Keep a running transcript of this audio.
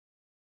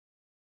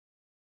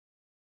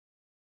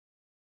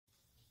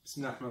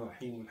بسم الله الرحمن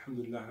الرحيم والحمد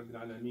لله رب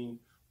العالمين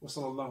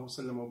وصلى الله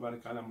وسلم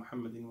وبارك على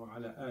محمد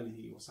وعلى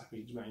آله وصحبه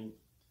أجمعين.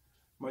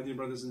 My dear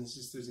brothers and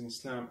sisters in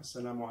Islam,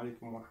 Assalamu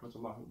alaikum wa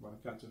rahmatullahi wa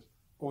barakatuh.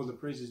 All the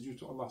praise is due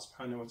to Allah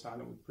subhanahu wa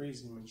ta'ala. We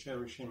praise Him and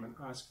cherish Him and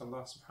ask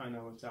Allah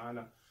subhanahu wa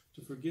ta'ala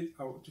to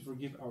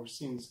forgive our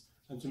sins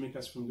and to make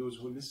us from those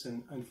who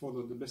listen and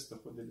follow the best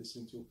of what they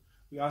listen to.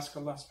 We ask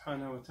Allah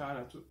subhanahu wa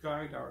ta'ala to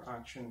guide our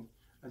action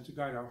and to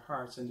guide our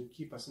hearts and to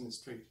keep us in the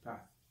straight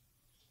path.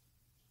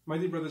 My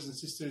dear brothers and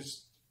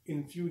sisters,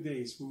 in a few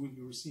days we will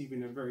be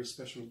receiving a very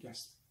special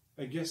guest,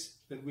 a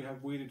guest that we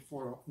have waited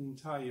for an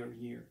entire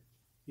year.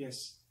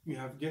 Yes, you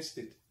have guessed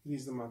it, it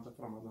is the month of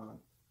Ramadan.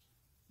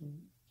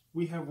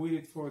 We have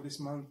waited for this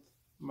month,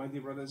 my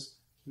dear brothers,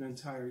 an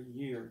entire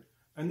year.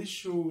 And this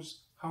shows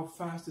how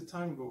fast the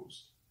time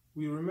goes.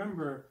 We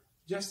remember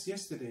just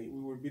yesterday we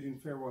were bidding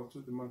farewell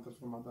to the month of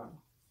Ramadan.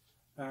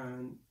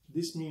 And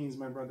this means,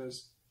 my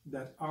brothers,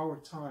 that our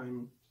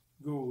time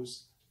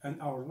goes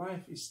and our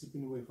life is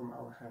slipping away from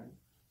our hand.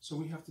 So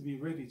we have to be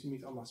ready to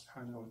meet Allah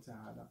subhanahu wa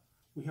ta'ala.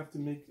 We have to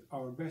make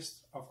our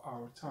best of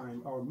our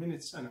time, our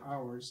minutes and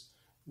hours,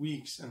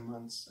 weeks and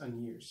months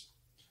and years.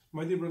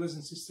 My dear brothers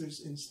and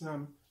sisters in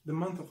Islam, the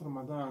month of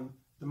Ramadan,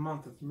 the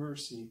month of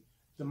mercy,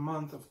 the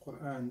month of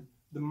Quran,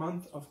 the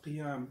month of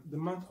Qiyam, the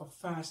month of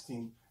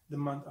fasting, the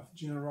month of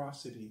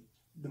generosity,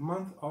 the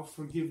month of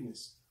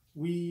forgiveness.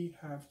 We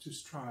have to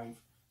strive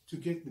to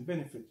get the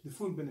benefit, the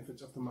full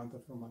benefits of the month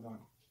of Ramadan.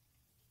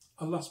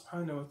 Allah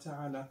subhanahu wa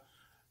ta'ala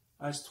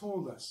has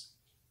told us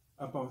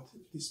about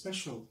the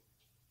special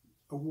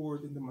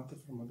award in the month of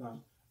Ramadan.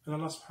 And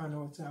Allah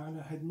subhanahu wa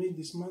ta'ala had made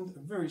this month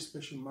a very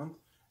special month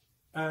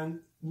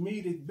and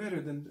made it better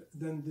than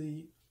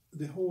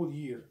the whole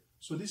year.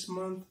 So this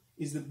month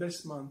is the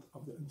best month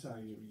of the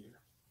entire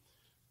year.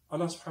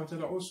 Allah subhanahu wa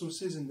ta'ala also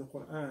says in the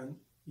Quran,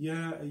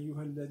 يَا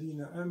أَيُّهَا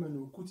الَّذِينَ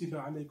آمَنُوا كُتِبَ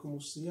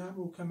عَلَيْكُمُ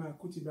الصِّيَامُ كَمَا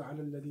كُتِبَ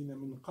عَلَى الَّذِينَ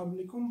مِنْ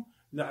قَبْلِكُمْ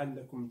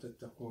لَعَلَّكُمْ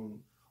تَتَّقُونَ.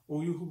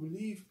 O you who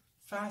believe,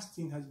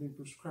 fasting has been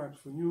prescribed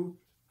for you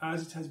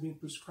as it has been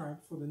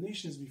prescribed for the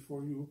nations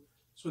before you,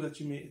 so that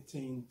you may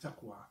attain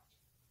taqwa.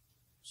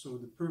 So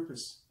the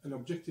purpose and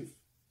objective,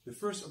 the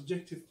first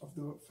objective of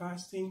the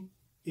fasting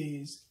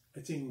is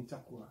attaining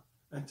taqwa.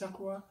 And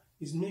taqwa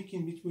is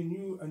making between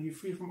you and you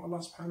free from Allah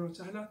subhanahu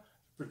wa ta'ala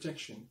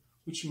protection,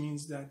 which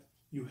means that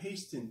you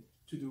hasten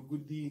to do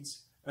good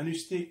deeds and you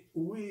stay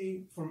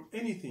away from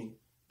anything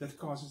that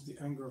causes the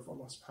anger of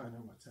Allah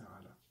subhanahu wa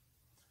ta'ala.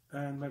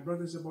 And my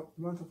brothers, about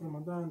the month of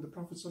Ramadan, the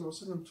Prophet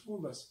ﷺ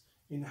told us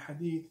in the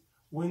hadith,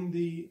 when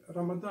the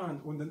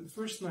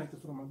first night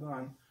of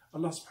Ramadan,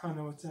 Allah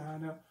subhanahu wa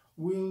ta'ala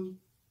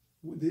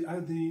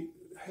the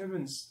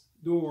heavens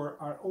door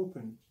are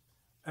open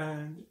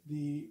and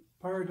the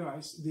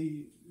paradise,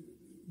 the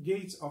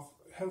gates of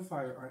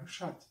hellfire are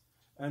shut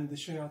and the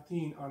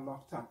shayateen are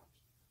locked up.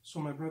 So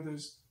my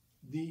brothers,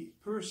 the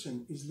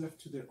person is left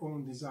to their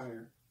own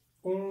desire,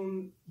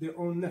 their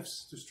own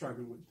nafs to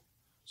struggle with.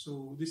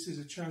 So this is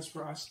a chance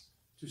for us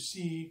to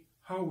see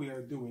how we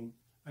are doing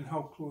and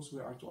how close we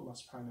are to Allah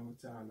subhanahu wa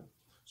ta'ala.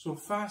 So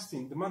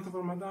fasting, the month of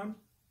Ramadan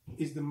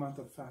is the month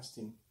of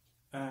fasting.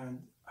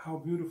 And how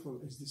beautiful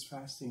is this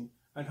fasting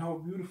and how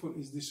beautiful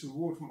is this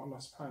reward from Allah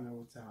subhanahu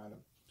wa ta'ala.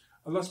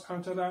 Allah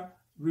subhanahu wa ta'ala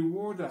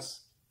reward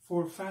us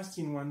for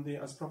fasting one day,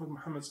 as Prophet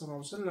Muhammad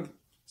sallallahu alaihi wasallam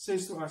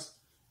says to us,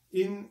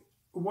 in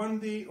one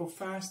day of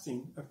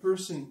fasting, a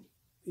person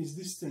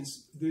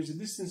there's a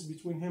distance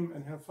between him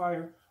and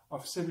hellfire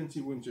of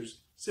 70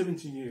 winters,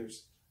 70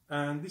 years.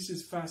 And this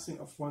is fasting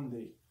of one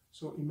day.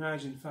 So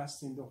imagine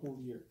fasting the whole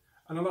year.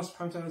 And Allah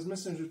subhanahu wa ta'ala's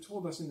messenger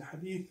told us in the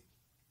hadith,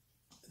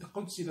 the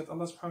Qudsi, that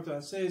Allah subhanahu wa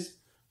ta'ala says,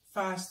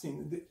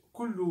 fasting,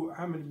 كُلُّ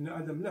عَمَلِ بْنِ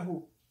آدَمْ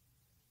لَهُ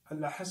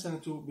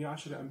الْحَسَنَةُ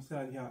بِعَشْرِ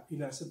أَمْثَالِهَا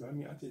إِلَى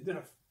 700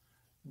 ضِعْف.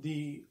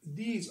 The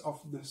deeds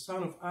of the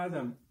son of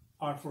Adam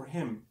are for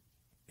him,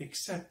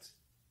 except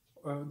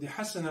the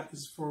hasana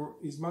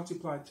is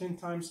multiplied 10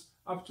 times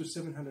up to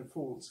 700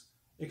 folds,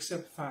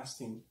 except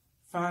fasting.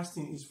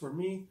 Fasting is for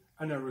me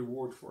and a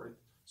reward for it.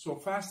 So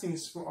fasting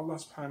is for Allah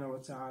subhanahu wa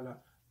ta'ala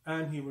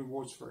and He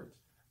rewards for it.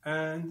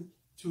 And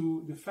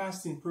to the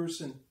fasting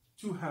person,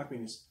 two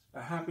happiness: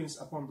 a happiness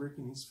upon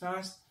breaking his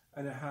fast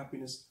and a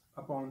happiness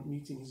upon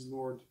meeting his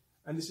Lord.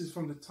 And this is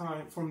from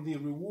the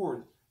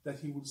reward that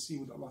he will see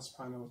with Allah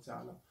subhanahu wa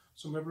ta'ala.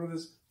 So my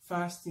brothers,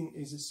 fasting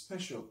is a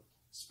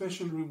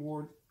special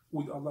reward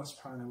with Allah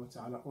subhanahu wa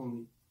ta'ala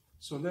only.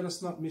 So let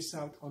us not miss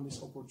out on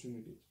this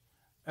opportunity.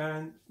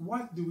 And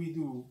what do we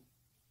do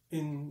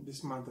in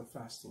this month of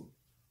fasting?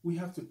 We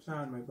have to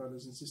plan, my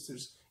brothers and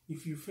sisters.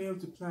 If you fail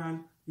to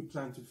plan, you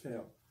plan to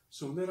fail.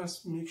 So let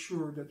us make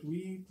sure that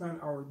we plan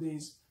our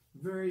days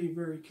very,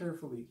 very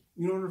carefully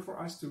in order for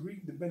us to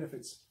reap the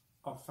benefits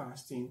of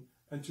fasting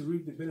and to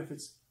reap the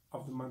benefits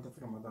of the month of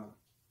Ramadan.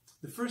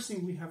 The first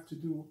thing we have to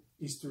do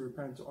is to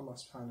repent to Allah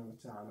subhanahu wa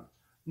ta'ala.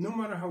 No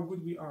matter how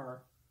good we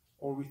are,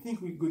 or we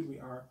think we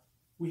are,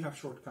 we have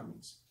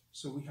shortcomings.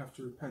 So we have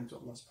to repent to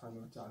Allah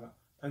subhanahu wa ta'ala.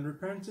 And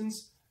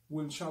repentance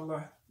will,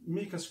 inshallah,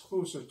 make us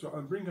closer to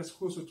and bring us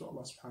closer to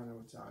Allah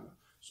subhanahu wa ta'ala.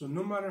 So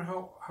no matter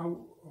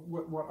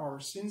what our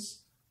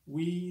sins,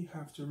 we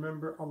have to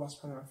remember Allah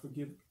subhanahu wa ta'ala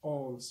forgive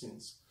all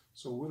sins.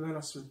 So let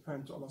us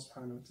repent to Allah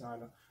subhanahu wa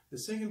ta'ala. The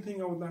second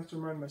thing I would like to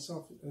remind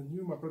myself and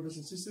you, my brothers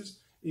and sisters,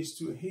 is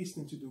to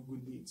hasten to do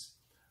good deeds.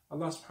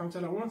 Allah subhanahu wa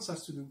ta'ala wants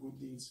us to do good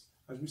deeds.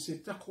 As we say,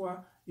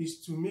 taqwa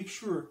is to make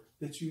sure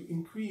that you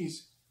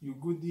increase your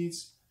good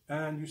deeds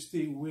and you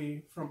stay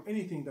away from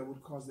anything that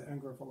would cause the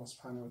anger of Allah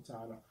subhanahu wa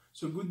ta'ala.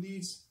 So good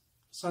deeds,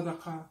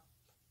 sadaqah,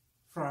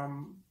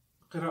 from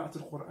qira'at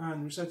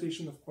al-Quran,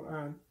 recitation of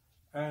Quran,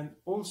 and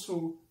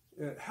also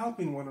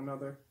helping one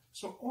another.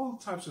 So all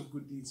types of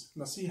good deeds,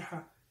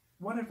 nasiha,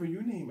 whatever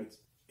you name it.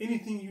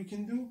 Anything you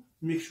can do,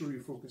 make sure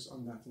you focus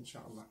on that,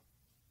 inshallah.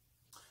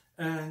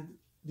 And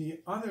the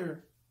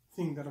other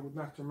thing that I would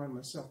like to remind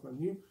myself and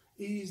you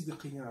is the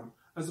qiyam.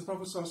 As the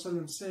Prophet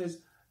ﷺ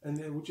says, and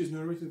which is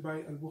narrated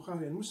by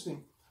Al-Bukhari and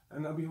Muslim,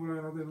 and Abu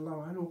Hurairah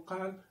radiallahu anhu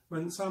قال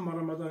من صام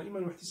رمضان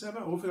إيمانا واحتسابا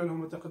غفر له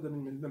ما تقدم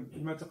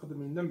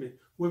من ذنبه.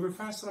 Whoever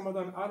fasts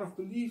Ramadan out of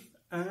belief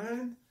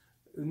and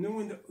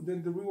knowing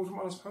that the reward from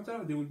Allah subhanahu wa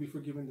ta'ala, they will be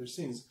forgiven their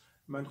sins.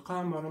 من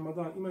قام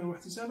رمضان إيمانا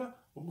واحتسابا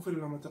وغفر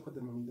له ما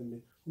تقدم من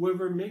ذنبه.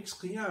 Whoever makes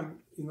qiyam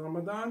in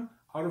Ramadan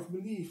out of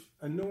belief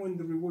and knowing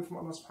the reward from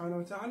Allah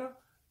subhanahu wa ta'ala,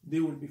 they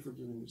will be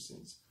forgiven their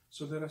sins.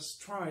 So let us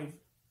strive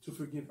to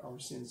forgive our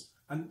sins.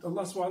 And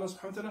Allah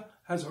subhanahu wa ta'ala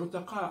has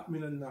utaqa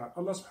min al-nar.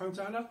 Allah subhanahu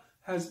wa ta'ala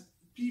has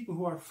people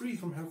who are free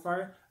from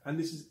hellfire, and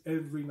this is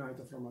every night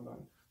of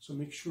Ramadan. So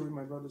make sure,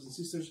 my brothers and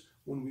sisters,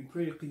 when we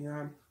pray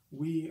qiyam,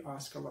 we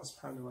ask Allah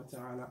subhanahu wa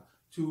ta'ala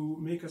to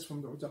make us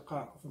from the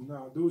utaqa from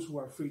now, those who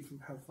are freed from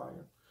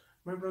hellfire.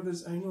 My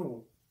brothers, I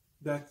know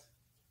that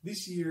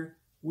this year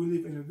we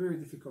live in a very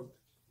difficult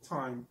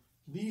time.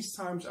 These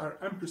times are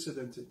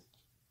unprecedented.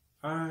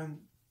 And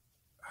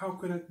how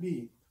can it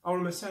be? Our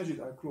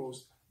masajid are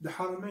closed. The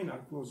haramain are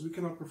closed. We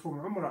cannot perform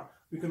umrah.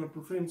 We cannot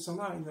perform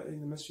salah in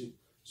the masjid.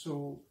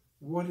 So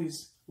what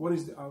is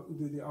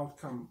the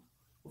outcome?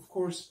 Of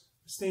course,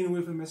 staying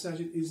away from the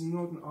masajid is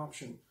not an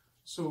option.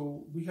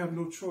 So we have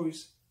no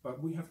choice,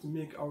 but we have to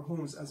make our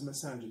homes as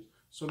masajid.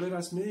 So let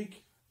us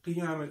make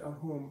qiyam at our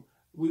home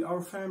with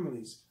our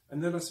families,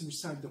 and let us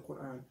recite the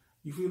Quran.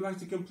 If you like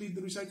to complete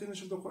the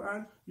recitation of the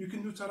Quran, you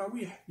can do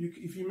taraweeh.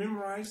 If you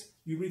memorize,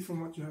 you read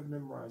from what you have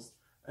memorized.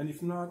 And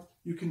if not,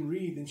 you can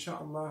read,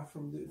 inshallah,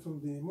 from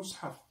the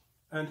mushaf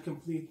and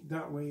complete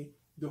that way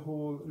the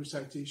whole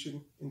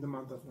recitation in the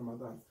month of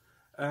Ramadan.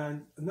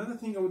 And another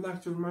thing I would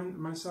like to remind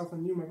myself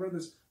and you, my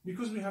brothers,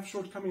 because we have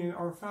shortcoming in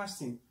our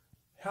fasting,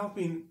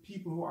 helping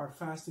people who are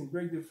fasting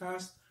break their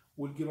fast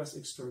will give us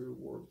extra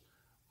reward.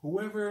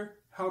 Whoever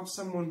helps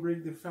someone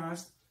break their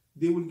fast,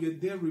 they will get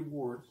their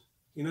reward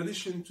in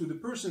addition to the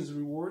person's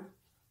reward,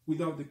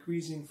 without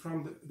decreasing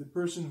from the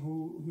person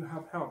who you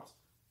have helped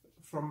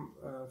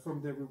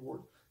from their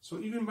reward. So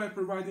even by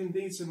providing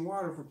dates and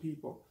water for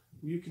people,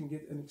 you can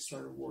get an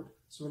extra reward.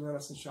 So let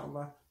us,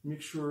 inshallah,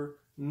 make sure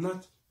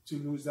not to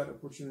lose that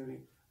opportunity.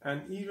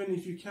 And even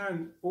if you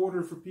can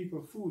order for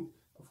people food,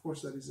 of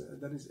course that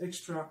is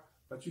extra,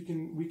 but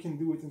we can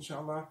do it,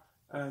 inshallah.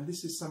 And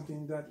this is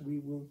something that we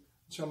will,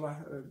 inshallah,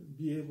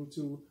 be able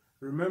to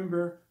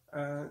remember.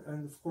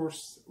 And of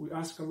course, we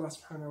ask Allah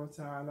subhanahu wa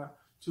ta'ala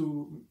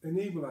to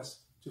enable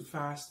us to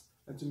fast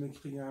and to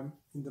make qiyam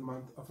in the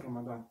month of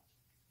Ramadan.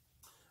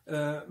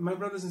 My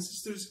brothers and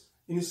sisters,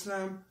 in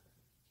Islam,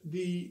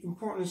 the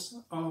importance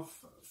of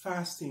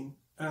fasting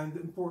and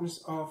the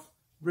importance of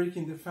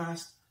breaking the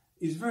fast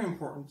is very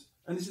important.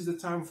 And this is the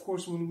time, of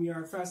course, when we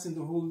are fasting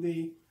the whole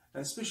day,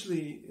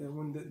 especially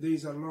when the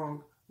days are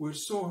long, we're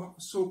so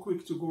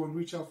quick to go and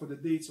reach out for the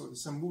dates or the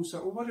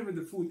sambusa or whatever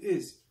the food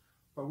is.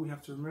 But we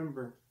have to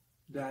remember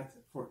that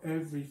for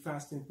every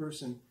fasting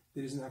person,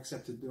 there is an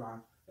accepted dua,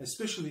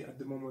 especially at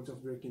the moment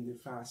of breaking their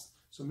fast.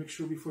 So make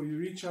sure before you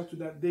reach out to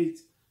that date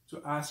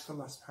to ask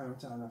Allah subhanahu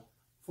wa ta'ala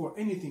for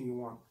anything you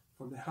want,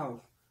 for the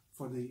health,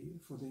 for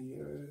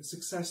the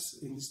success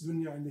in this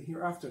dunya and the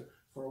hereafter,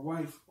 for a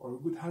wife or a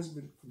good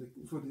husband,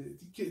 for the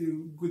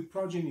good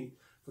progeny,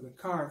 for the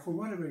car, for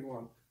whatever you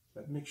want.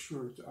 But make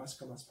sure to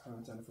ask Allah subhanahu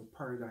wa ta'ala for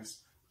paradise,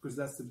 because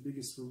that's the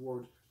biggest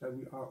reward that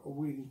we are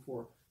waiting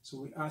for. So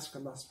we ask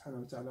Allah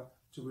subhanahu wa ta'ala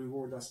to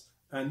reward us.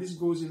 And this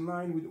goes in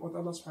line with what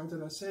Allah subhanahu wa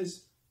ta'ala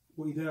says,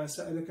 وَإِذَا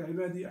سَأَلَكَ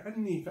عِبَادِي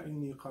عَنِّي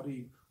فَإِنِّي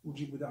قَرِيبٌ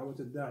أُجِيبُ دَعْوَةَ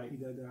الدَّاعِ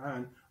إِذَا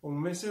دَعَانِ. When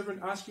my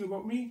servant asks you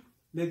about me,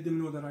 let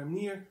them know that I'm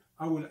near.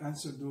 I will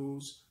answer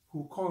those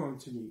who call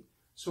unto me.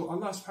 So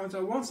Allah subhanahu wa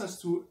ta'ala wants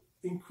us to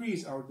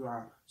increase our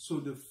dua. So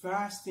the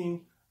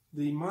fasting,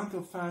 the month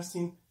of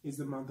fasting is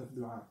the month of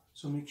dua.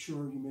 So make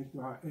sure you make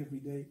dua every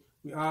day.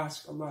 We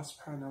ask Allah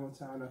subhanahu wa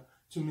ta'ala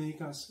to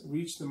make us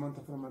reach the month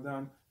of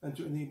Ramadan and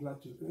to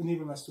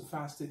enable us to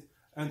fast it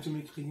and to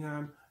make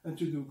qiyam and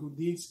to do good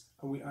deeds.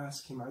 And we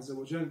ask Him Azza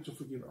wa Jal to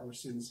forgive our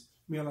sins.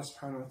 May Allah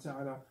subhanahu wa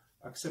ta'ala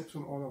accept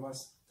from all of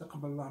us.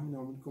 تقبل الله منا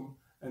ومنكم.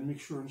 And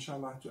make sure,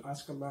 inshallah, to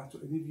ask Allah to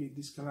alleviate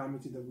this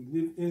calamity that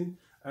we live in.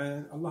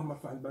 And اللهم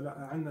ارفع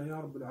البلاء عنا يا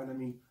رب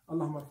العالمين.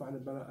 اللهم ارفع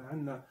البلاء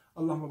عنا.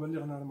 اللهم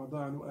بلغنا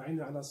رمضان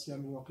وأعنا على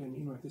صيامه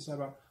وقيامه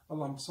واحتسابه.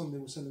 اللهم صل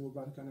وسلم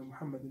وبارك على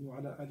محمد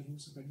وعلى آله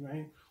وصحبه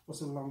أجمعين.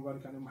 وصلى الله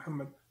وبارك على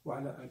محمد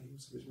وعلى آله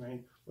وصحبه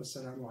أجمعين.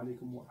 والسلام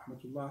عليكم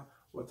ورحمة الله،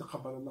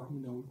 وتقبل الله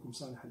منا ومنكم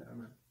صالح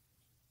الأعمال.